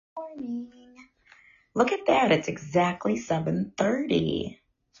morning. Look at that. It's exactly 7:30.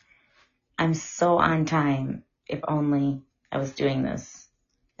 I'm so on time. If only I was doing this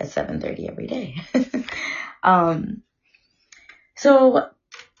at 7:30 every day. So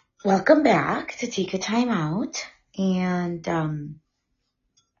welcome back to Take a Time Out. And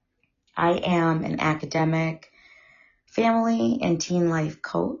I am an academic family and teen life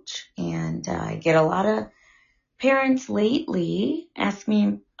coach. And I get a lot of parents lately ask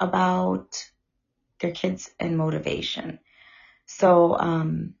me about their kids and motivation. So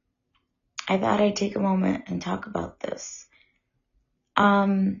I thought I'd take a moment and talk about this.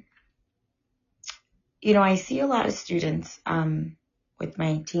 I see a lot of students with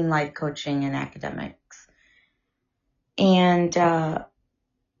my teen life coaching and academics. And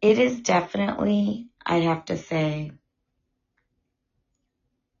it is definitely, I have to say,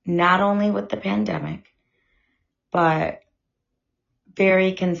 not only with the pandemic, but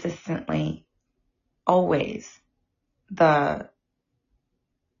very consistently, always, the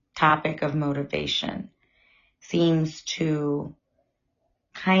topic of motivation seems to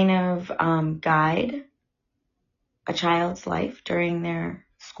kind of guide a child's life during their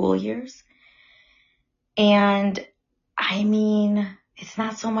school years. And I mean, it's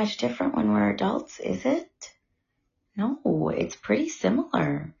not so much different when we're adults, is it? No, it's pretty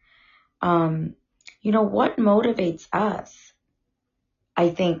similar. What motivates us? I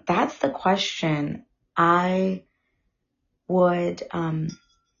think that's the question I would,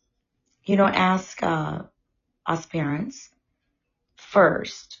 ask us parents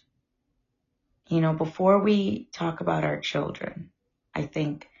first. Before we talk about our children, I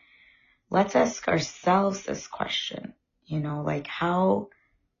think let's ask ourselves this question, how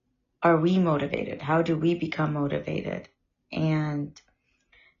are we motivated? How do we become motivated? And,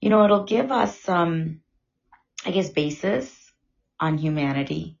 it'll give us some, basis on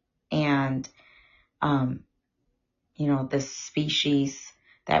humanity and, the species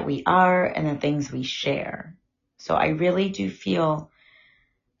that we are and the things we share. So I really do feel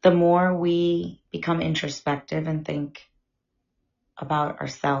the more we become introspective and think about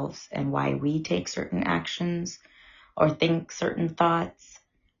ourselves and why we take certain actions or think certain thoughts,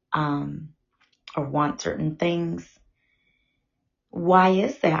 or want certain things, why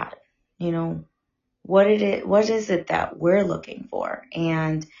is that? What is it that we're looking for?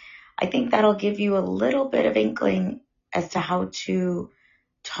 And I think that'll give you a little bit of inkling as to how to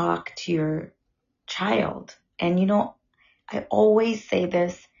talk to your child. And I always say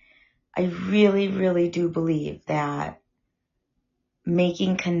this, I really, really do believe that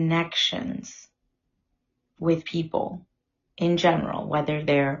making connections with people in general, whether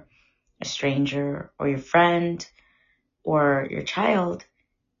they're a stranger or your friend or your child,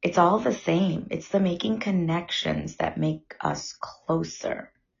 it's all the same. It's the making connections that make us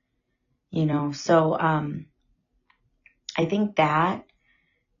closer, So I think that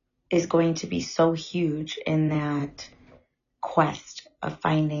is going to be so huge in that quest of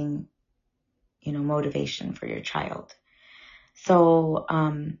finding, motivation for your child. So,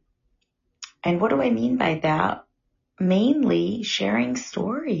 and what do I mean by that? Mainly sharing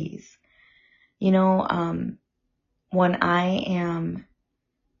stories. When I am,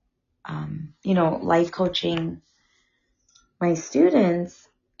 life coaching my students,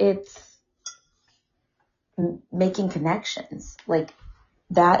 it's making connections. Like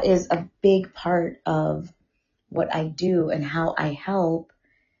that is a big part of what I do and how I help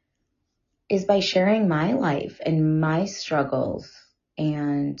is by sharing my life and my struggles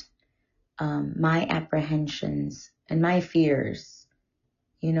and my apprehensions and my fears,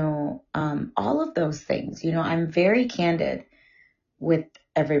 all of those things. I'm very candid with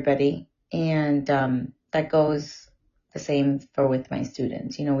everybody, and that goes the same for with my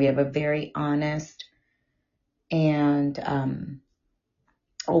students. We have a very honest and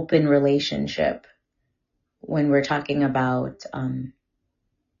open relationship when we're talking about,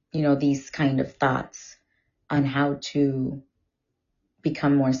 these kind of thoughts on how to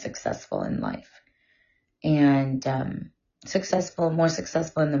become more successful in life and more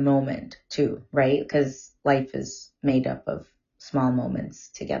successful in the moment too, right? Because life is made up of small moments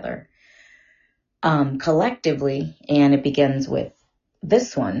together collectively, and it begins with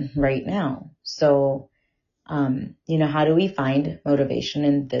this one right now. So, how do we find motivation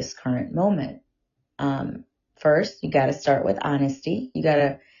in this current moment? First, you got to start with honesty. You got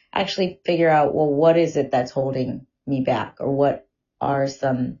to actually figure out, well, what is it that's holding me back? Or what are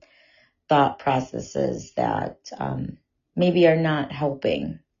some thought processes that maybe are not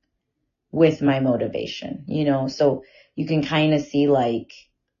helping with my motivation? So you can kind of see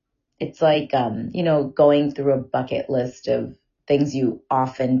it's like, going through a bucket list of things you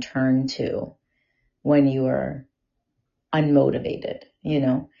often turn to when you are unmotivated,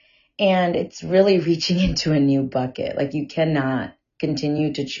 and it's really reaching into a new bucket. Like, you cannot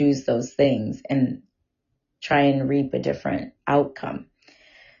continue to choose those things and try and reap a different outcome.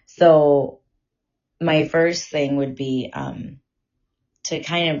 So my first thing would be to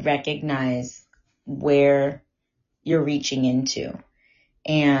kind of recognize where you're reaching into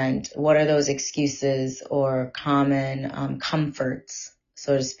and what are those excuses or common comforts,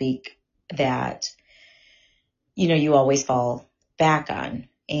 so to speak, that you always fall back on.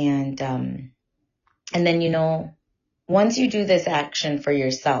 And then once you do this action for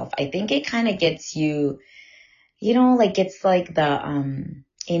yourself, I think it kind of gets you, like it's like the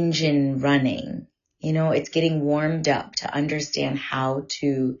engine running. It's getting warmed up to understand how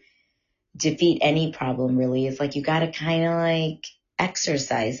to defeat any problem. Really, it's like you got to kind of like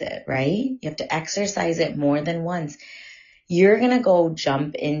exercise it, right? You have to exercise it more than once. You're going to go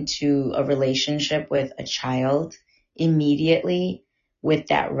jump into a relationship with a child immediately with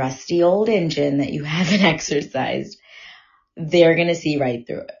that rusty old engine that you haven't exercised. They're going to see right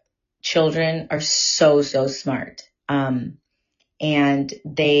through it. Children are so smart. And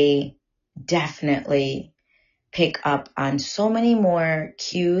they definitely pick up on so many more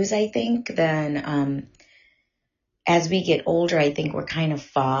cues, I think, than as we get older. I think we're kind of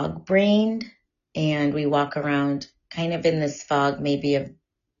fog-brained, and we walk around kind of in this fog maybe of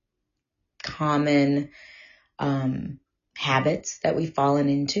common habits that we've fallen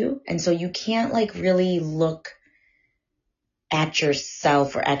into. And so you can't like really look at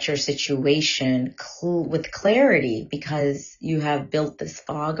yourself or at your situation with clarity because you have built this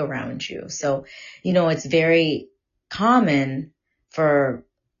fog around you. So, it's very common for,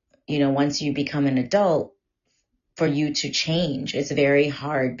 once you become an adult, for you to change. It's very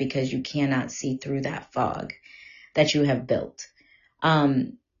hard because you cannot see through that fog that you have built.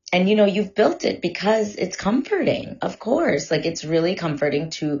 And you've built it because it's comforting, of course. Like, it's really comforting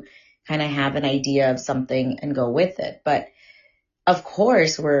to kind of have an idea of something and go with it. But of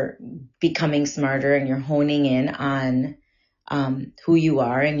course, we're becoming smarter and you're honing in on who you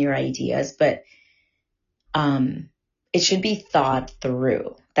are and your ideas, but it should be thought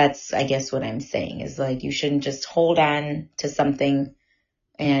through. That's, I guess, what I'm saying is like you shouldn't just hold on to something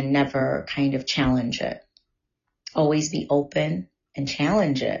and never kind of challenge it. Always be open and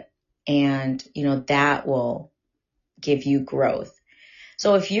challenge it. And, that will give you growth.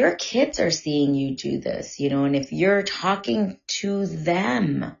 So if your kids are seeing you do this, and if you're talking to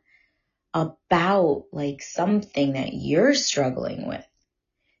them about like something that you're struggling with,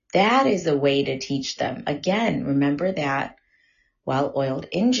 that is a way to teach them. Again, remember that well-oiled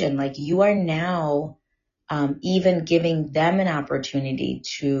engine, like you are now even giving them an opportunity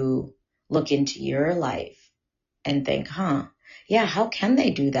to look into your life and think, yeah, how can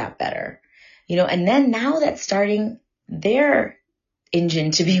they do that better? And then now that's starting their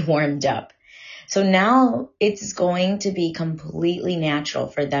engine to be warmed up. So now it's going to be completely natural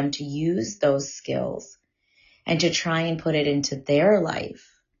for them to use those skills and to try and put it into their life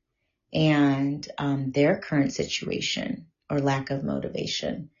and their current situation or lack of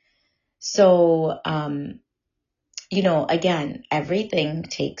motivation. So, again, everything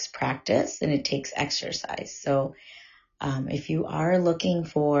takes practice and it takes exercise. So if you are looking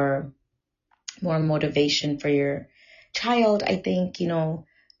for more motivation for your child, I think,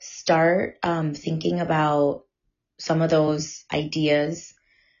 start thinking about some of those ideas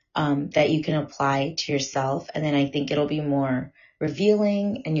that you can apply to yourself. And then I think it'll be more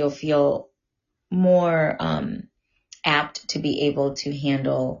revealing and you'll feel more apt to be able to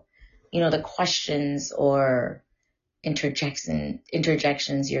handle, the questions or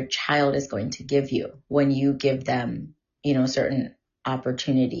interjections your child is going to give you when you give them, certain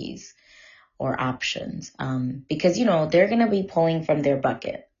opportunities or options, because, they're going to be pulling from their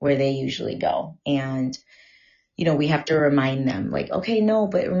bucket where they usually go. And, we have to remind them like, okay, no,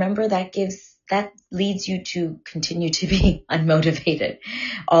 but remember that leads you to continue to be unmotivated.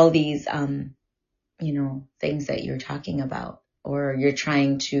 All these, things that you're talking about, or you're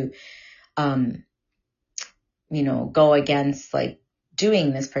trying to, go against like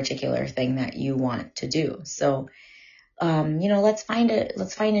doing this particular thing that you want to do. So, let's find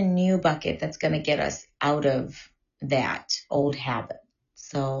a new bucket that's going to get us out of that old habit.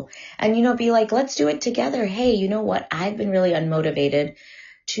 So, and, be like, let's do it together. Hey, you know what? I've been really unmotivated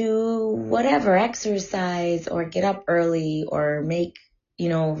to whatever, exercise or get up early or make,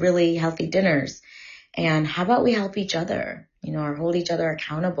 really healthy dinners. And how about we help each other, or hold each other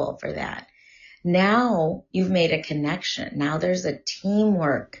accountable for that? Now you've made a connection. Now there's a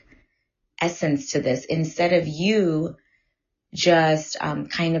teamwork essence to this instead of you just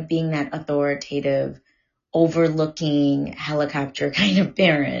kind of being that authoritative, overlooking helicopter kind of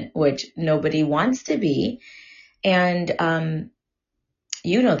parent, which nobody wants to be. And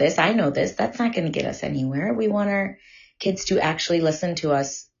you know this, I know this, that's not going to get us anywhere. We want our kids to actually listen to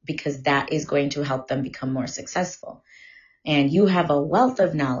us because that is going to help them become more successful. And you have a wealth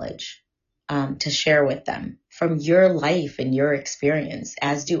of knowledge to share with them from your life and your experience,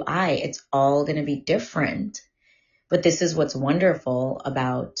 as do I. It's all going to be different. But this is what's wonderful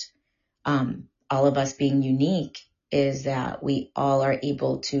about all of us being unique, is that we all are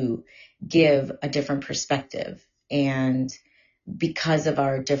able to give a different perspective. And because of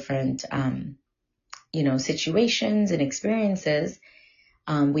our different, situations and experiences,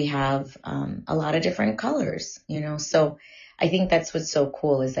 we have a lot of different colors, So I think that's what's so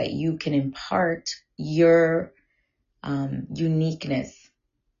cool, is that you can impart your uniqueness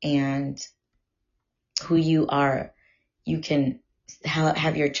and who you are. You can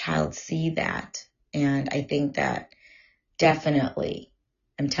have your child see that. And I think that definitely,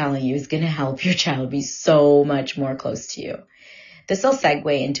 I'm telling you, is going to help your child be so much more close to you. This will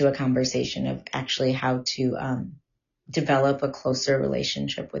segue into a conversation of actually how to develop a closer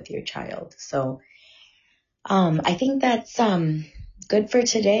relationship with your child. So I think that's good for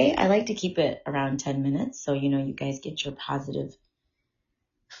today. I like to keep it around 10 minutes. So, you guys get your positive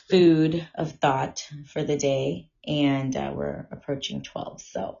food of thought for the day. And we're approaching 12.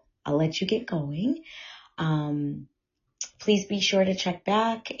 So I'll let you get going. Please be sure to check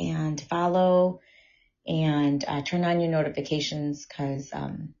back and follow and turn on your notifications, because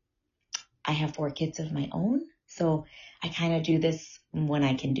I have 4 kids of my own. So I kind of do this when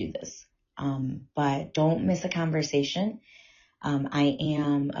I can do this. But don't miss a conversation. I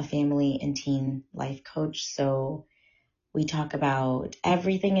am a family and teen life coach. So we talk about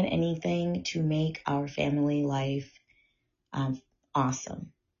everything and anything to make our family life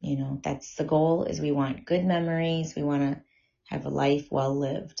awesome. That's the goal, is we want good memories. We want to have a life well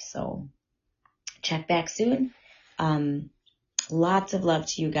lived. So check back soon. Lots of love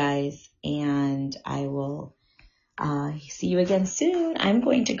to you guys, and I will see you again soon. I'm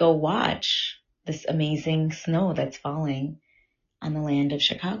going to go watch this amazing snow that's falling on the land of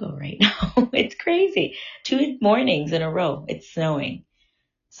Chicago right now. It's crazy. 2 mornings in a row, it's snowing.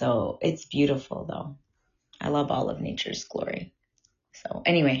 So it's beautiful, though. I love all of nature's glory. So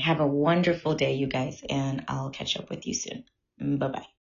anyway, have a wonderful day, you guys, and I'll catch up with you soon. Bye-bye.